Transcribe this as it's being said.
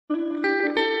Hi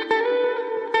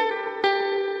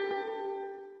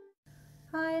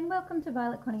and welcome to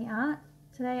Violet Connie Art.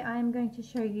 Today I am going to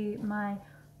show you my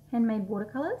handmade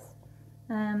watercolours.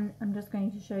 I'm just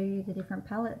going to show you the different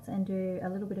palettes and do a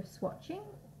little bit of swatching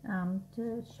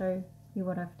to show you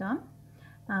what I've done,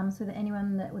 so that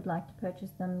anyone that would like to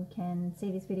purchase them can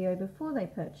see this video before they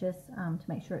purchase, to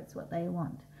make sure it's what they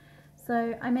want.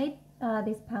 So I made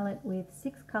this palette with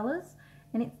 6 colours,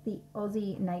 and it's the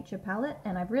Aussie Nature palette,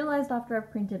 and I've realised after I've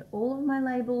printed all of my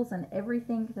labels and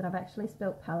everything that I've actually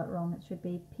spelt palette wrong. It should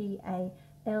be P-A-L-E-T-T-E,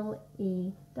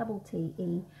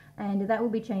 and that will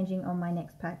be changing on my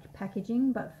next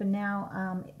packaging, but for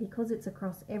now, because it's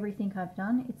across everything I've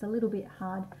done, it's a little bit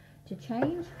hard to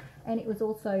change. And it was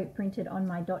also printed on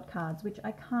my dot cards, which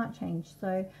I can't change,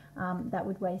 so that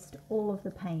would waste all of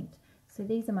the paint. So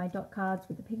these are my dot cards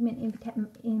with the pigment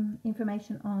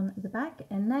information on the back,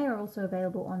 and they are also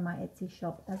available on my Etsy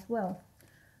shop as well.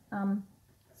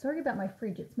 Sorry about my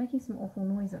fridge, it's making some awful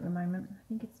noise at the moment. I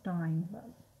think it's dying, but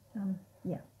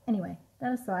yeah. Anyway,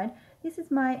 that aside, this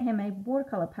is my handmade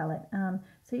watercolor palette.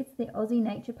 So it's the Aussie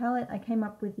Nature palette. I came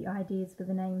up with the ideas for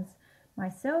the names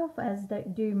myself, as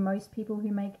do most people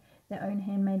who make their own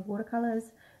handmade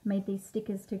watercolors. Made these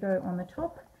stickers to go on the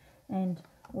top and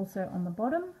also on the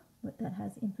bottom, that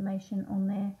has information on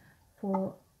there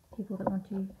for people that want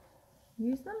to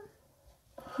use them.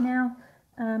 Now,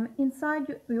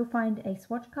 inside you'll find a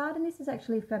swatch card, and this is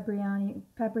actually Fabriano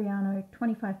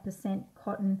 25%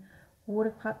 cotton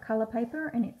watercolor paper,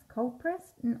 and it's cold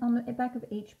pressed. And on the back of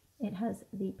each, it has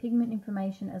the pigment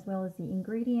information as well as the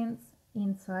ingredients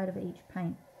inside of each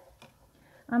paint.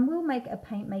 We'll make a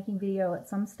paint making video at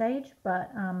some stage,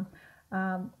 but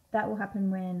that will happen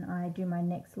when I do my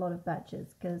next lot of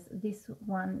batches, because this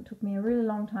one took me a really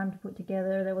long time to put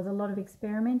together. There was a lot of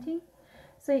experimenting.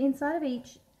 So inside of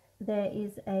each there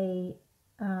is a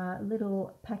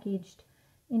little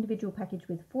individual package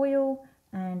with foil,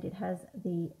 and it has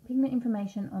the pigment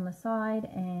information on the side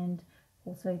and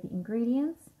also the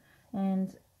ingredients.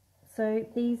 And so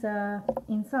these are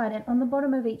inside, and on the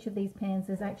bottom of each of these pans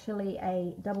there's actually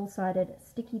a double-sided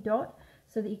sticky dot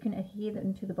so that you can adhere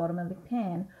them to the bottom of the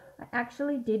pan. I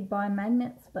actually did buy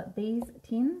magnets, but these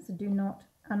tins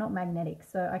are not magnetic,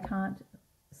 so I can't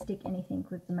stick anything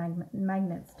with the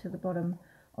magnets to the bottom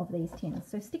of these tins.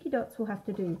 So sticky dots will have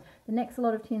to do. The next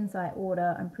lot of tins I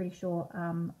order, I'm pretty sure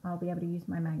I'll be able to use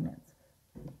my magnets.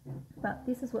 But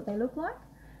this is what they look like,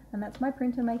 and that's my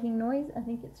printer making noise. I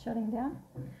think it's shutting down.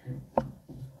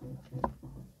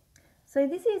 So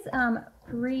this is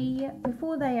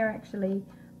before they are actually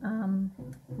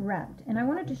wrapped, and I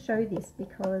wanted to show this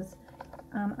because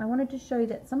I wanted to show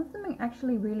that some of them are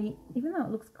actually really, even though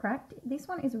it looks cracked, this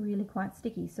one is really quite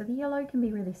sticky. So the yellow can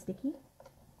be really sticky,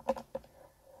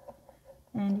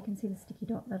 and you can see the sticky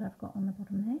dot that I've got on the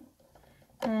bottom there,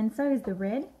 and so is the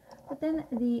red. But then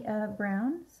the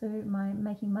brown, so my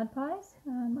making mud pies,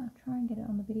 I'll try and get it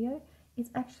on the video,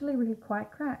 it's actually really quite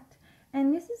cracked,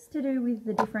 and this is to do with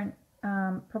the different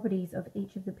properties of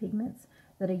each of the pigments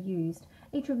that are used.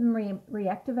 Each of them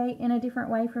reactivate in a different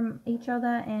way from each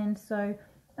other, and so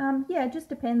yeah, it just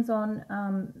depends on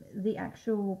the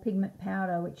actual pigment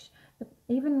powder, which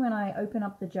even when I open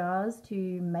up the jars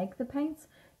to make the paints,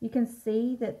 you can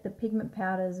see that the pigment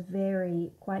powders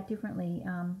vary quite differently,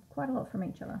 quite a lot from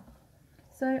each other.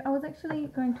 So I was actually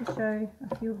going to show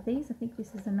a few of these. I think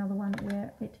this is another one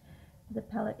where the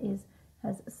palette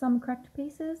has some cracked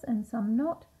pieces and some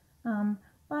not,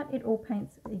 but it all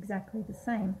paints exactly the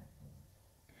same.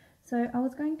 So I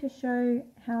was going to show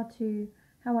how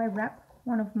I wrap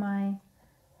one of my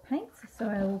paints. So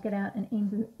I will get out an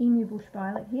emu bush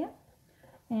violet here,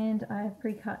 and I have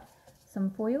pre-cut some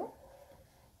foil,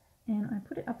 and I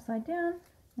put it upside down,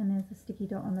 and there's a sticky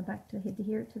dot on the back to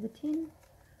adhere it to the tin.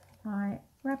 I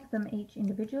wrap them each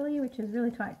individually, which is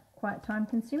really quite time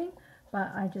consuming,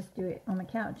 but I just do it on the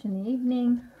couch in the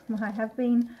evening. I have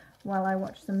been while I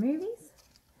watch some movies,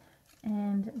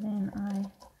 and then I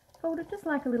fold it just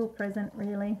like a little present,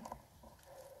 really,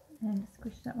 and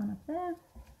squish that one up there,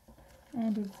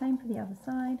 and do the same for the other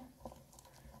side.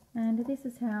 And this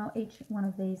is how each one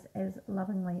of these is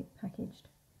lovingly packaged.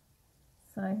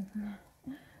 So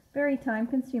very time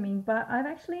consuming, but I've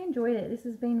actually enjoyed it. This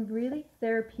has been really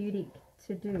therapeutic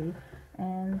to do,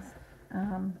 and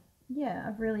yeah, I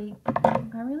really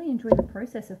enjoy the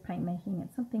process of paint making.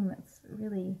 It's something that's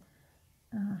really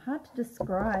hard to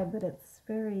describe, but it's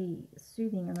very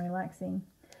soothing and relaxing.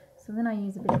 So then I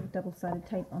use a bit of double-sided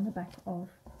tape on the back of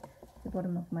the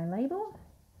bottom of my label,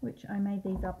 which I made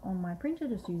these up on my printer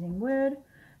just using Word,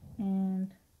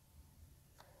 and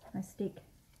I stick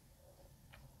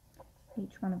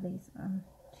each one of these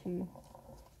into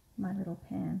my little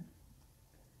pan,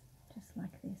 just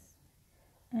like this.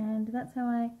 And that's how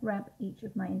I wrap each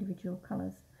of my individual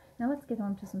colours. Now let's get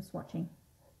on to some swatching.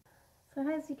 So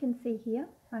as you can see here,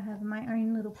 I have my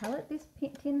own little palette. This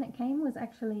tin that came was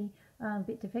actually a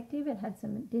bit defective. It had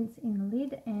some dents in the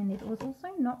lid, and it was also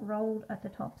not rolled at the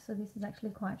top. So this is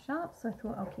actually quite sharp, so I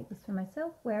thought I'll keep this for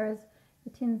myself, whereas the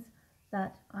tins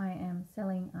that I am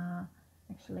selling are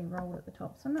actually rolled at the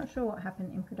top. So I'm not sure what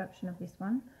happened in production of this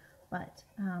one, but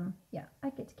yeah, I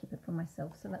get to keep it for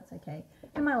myself, so that's okay.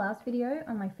 In my last video,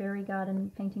 on my fairy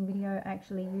garden painting video, I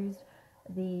actually used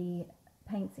the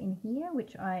paints in here,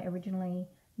 which I originally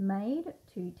made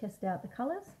to test out the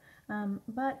colours,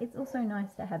 but it's also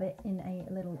nice to have it in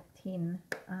a little tin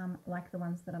like the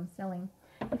ones that I'm selling.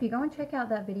 If you go and check out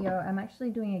that video, I'm actually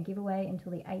doing a giveaway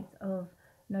until the 8th of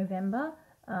November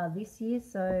this year,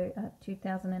 so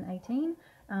 2018,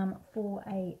 for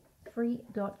a free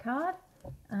dot card,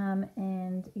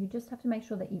 and you just have to make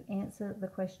sure that you answer the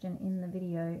question in the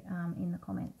video in the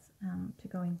comments to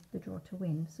go into the draw to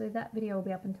win. So that video will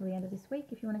be up until the end of this week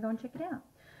if you want to go and check it out.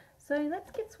 So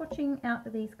let's get swatching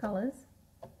out these colours,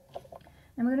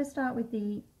 and we're going to start with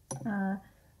the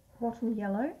bottle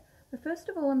yellow. But first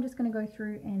of all, I'm just going to go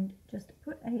through and just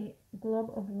put a glob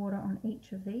of water on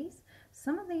each of these.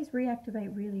 Some of these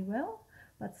reactivate really well,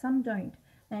 but some don't.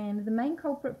 And the main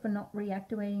culprit for not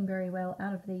reactivating very well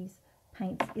out of these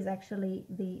paints is actually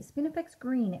the Spinifex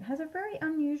green. It has a very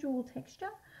unusual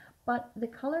texture, but the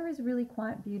colour is really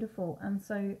quite beautiful. And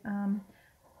so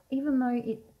even though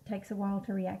it takes a while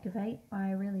to reactivate,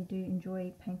 I really do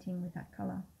enjoy painting with that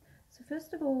colour. So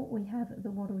first of all, we have the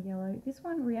wattle yellow. This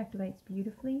one reactivates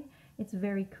beautifully. It's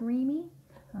very creamy,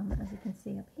 as you can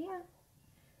see up here,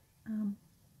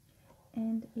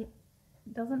 and it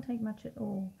doesn't take much at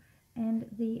all. And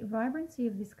the vibrancy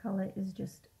of this colour is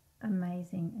just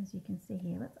amazing, as you can see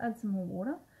here. Let's add some more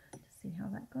water to see how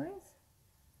that goes.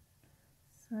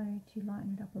 So to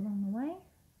lighten it up along the way,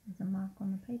 there's a mark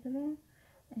on the paper there,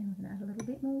 and we're going to add a little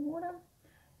bit more water,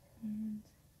 and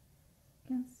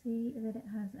you can see that it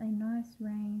has a nice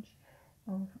range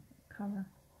of colour.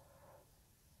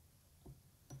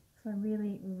 So I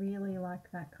really, really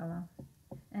like that colour.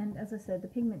 And as I said, the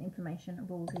pigment information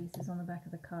of all these is on the back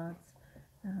of the cards.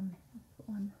 I'll put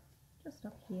one just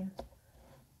up here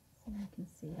so you can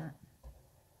see that.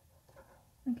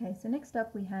 Okay, so next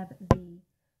up we have the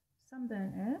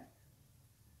Sunburn Earth.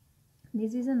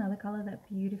 This is another colour that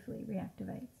beautifully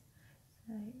reactivates.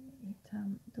 So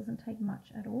it doesn't take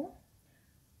much at all.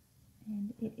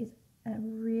 And it is a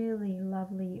really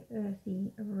lovely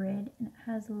earthy red, and it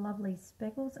has lovely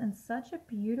speckles and such a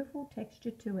beautiful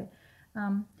texture to it.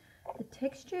 The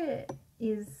texture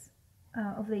is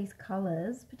of these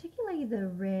colours, particularly the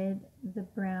red, the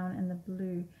brown and the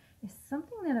blue, is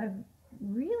something that I've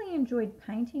really enjoyed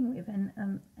painting with,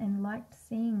 and liked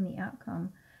seeing the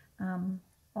outcome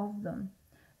of them.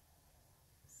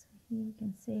 So here you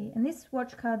can see, and this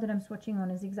swatch card that I'm swatching on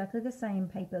is exactly the same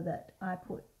paper that I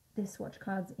put the swatch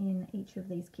cards in each of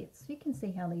these kits. So you can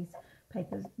see how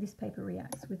this paper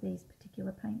reacts with these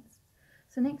particular paints.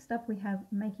 So next up we have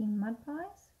Making Mud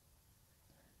Pies.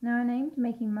 Now I named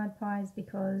Making Mud Pies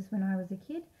because when I was a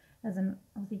kid, as an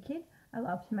Aussie kid, I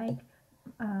loved to make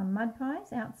mud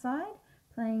pies outside,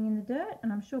 playing in the dirt,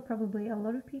 and I'm sure probably a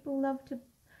lot of people love to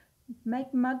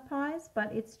make mud pies,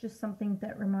 but it's just something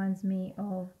that reminds me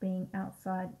of being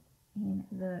outside in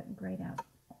the great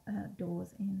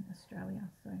outdoors in Australia,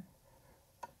 so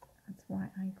that's why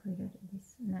I included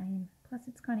this name. Plus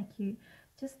it's kind of cute,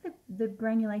 just the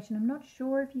granulation. I'm not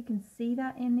sure if you can see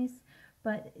that in this,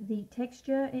 but the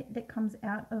texture that comes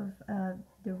out of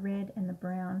the red and the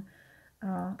brown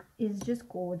is just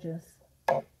gorgeous.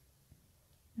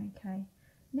 Okay,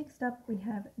 next up we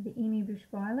have the Emu Bush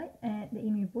Violet,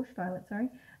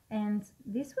 and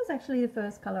this was actually the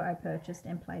first colour I purchased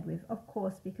and played with, of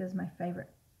course, because my favourite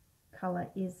colour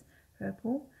is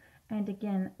purple. And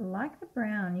again, like the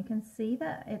brown, you can see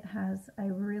that it has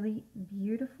a really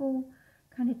beautiful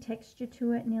kind of texture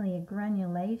to it, nearly a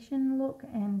granulation look,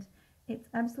 and it's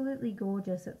absolutely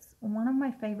gorgeous. It's one of my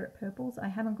favourite purples. I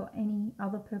haven't got any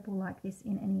other purple like this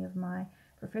in any of my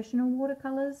professional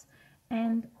watercolours,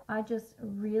 and I just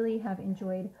really have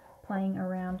enjoyed playing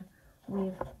around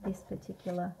with this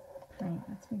particular paint.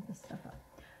 Let's move this stuff up.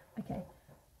 Okay,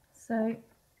 so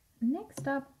next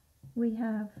up we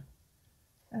have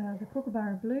the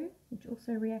Kookaburra Blue, which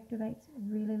also reactivates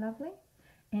really lovely,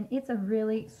 and it's a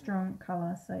really strong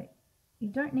colour, so you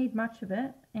don't need much of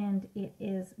it, and it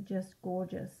is just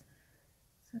gorgeous.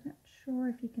 So I'm not sure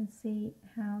if you can see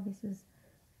how this is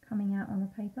coming out on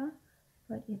the paper,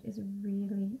 but it is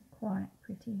really quite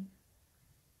pretty.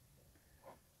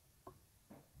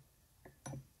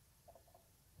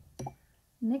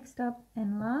 Next up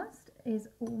and last is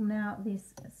now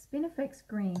this Spinifex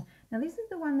green. Now this is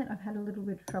the one that I've had a little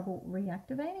bit of trouble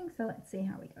reactivating, so let's see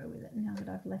how we go with it now that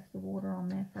I've left the water on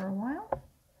there for a while.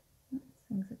 Oops,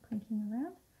 things are clinking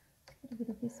around. Put a bit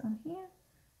of this on here,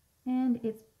 and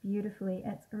it's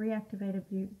reactivated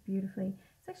beautifully.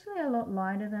 It's actually a lot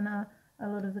lighter than a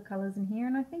lot of the colours in here,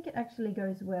 and I think it actually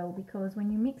goes well because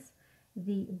when you mix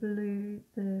the blue,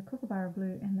 the Kookaburra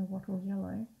blue and the Wattle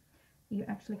yellow, you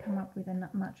actually come up with a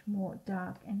much more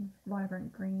dark and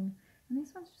vibrant green. And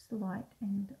this one's just light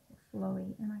and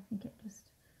flowy, and I think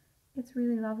it's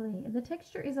really lovely. The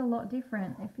texture is a lot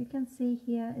different. If you can see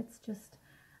here, it's just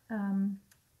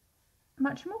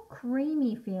much more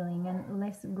creamy feeling and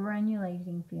less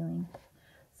granulating feeling.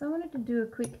 So I wanted to do a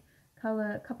quick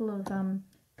couple of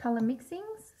color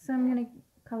mixings. So I'm going to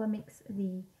color mix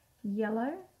the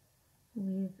yellow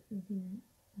with the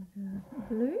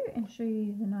blue and show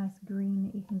you the nice green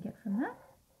that you can get from that.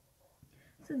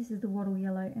 So this is the Wattle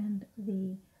yellow and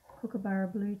the Kookaburra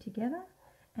blue together,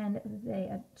 and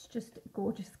it's just a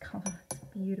gorgeous colour. It's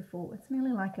beautiful. It's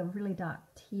nearly like a really dark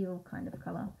teal kind of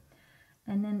colour.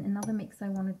 And then another mix I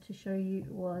wanted to show you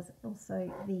was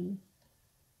also the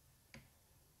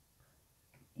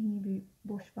Emu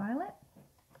Bush Violet,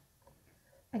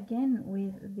 again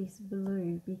with this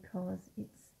blue because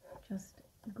it's just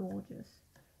gorgeous.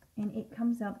 And it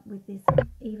comes up with this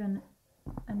even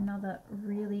another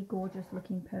really gorgeous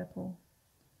looking purple.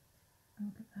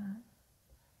 Look at that.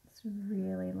 It's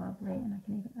really lovely, and I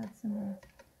can even add some more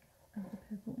of the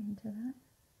purple into that.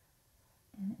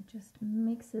 And it just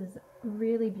mixes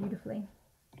really beautifully.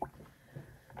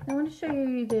 I want to show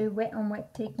you the wet on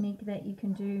wet technique that you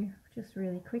can do just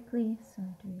really quickly. So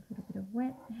do a little bit of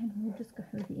wet, and we'll just go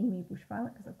with the Emu Bush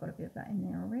Violet because I've got a bit of that in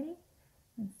there already,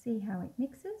 and see how it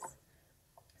mixes.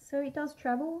 So it does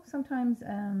travel. Sometimes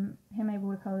handmade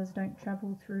watercolours don't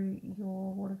travel through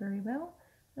your water very well,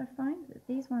 but I find that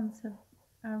these ones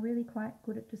are really quite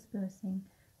good at dispersing.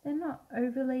 They're not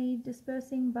overly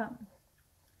dispersing, but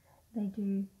they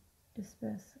do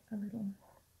disperse a little.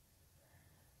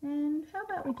 And how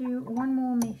about we do one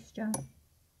more mixture?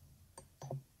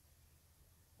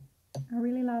 I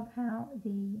really love how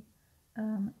the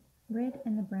red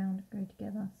and the brown go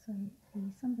together. So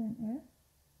the Sunburnt Earth,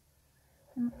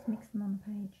 and let's mix them on the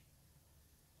page.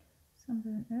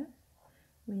 Sunburnt Earth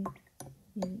with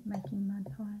the Making Mud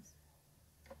Pies.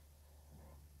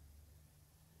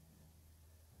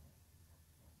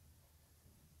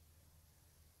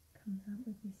 Comes up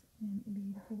with this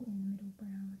beautiful in the middle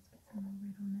brown. Let's get some more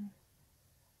red on there.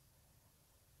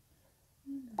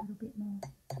 And a little bit more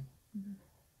of the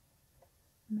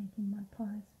Making Mud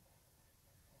Pies.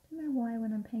 I don't know why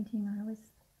when I'm painting I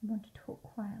always want to talk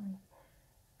quietly.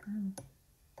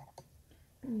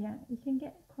 But yeah, you can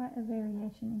get quite a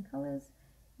variation in colours,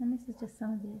 and this is just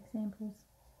some of the examples.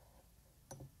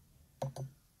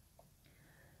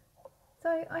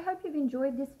 So I hope you've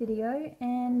enjoyed this video,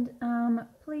 and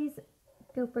please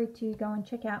feel free to go and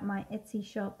check out my Etsy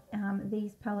shop.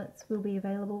 These palettes will be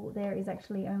available. There is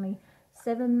actually only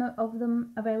 7 of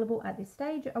them available at this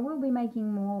stage. I will be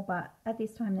making more, but at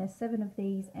this time there's 7 of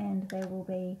these, and there will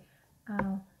be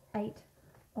 8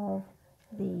 of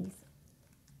these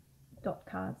dot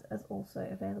cards as also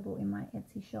available in my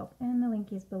Etsy shop, and the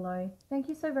link is below. Thank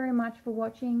you so very much for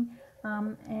watching,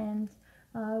 and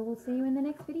we'll see you in the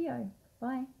next video.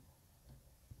 Bye.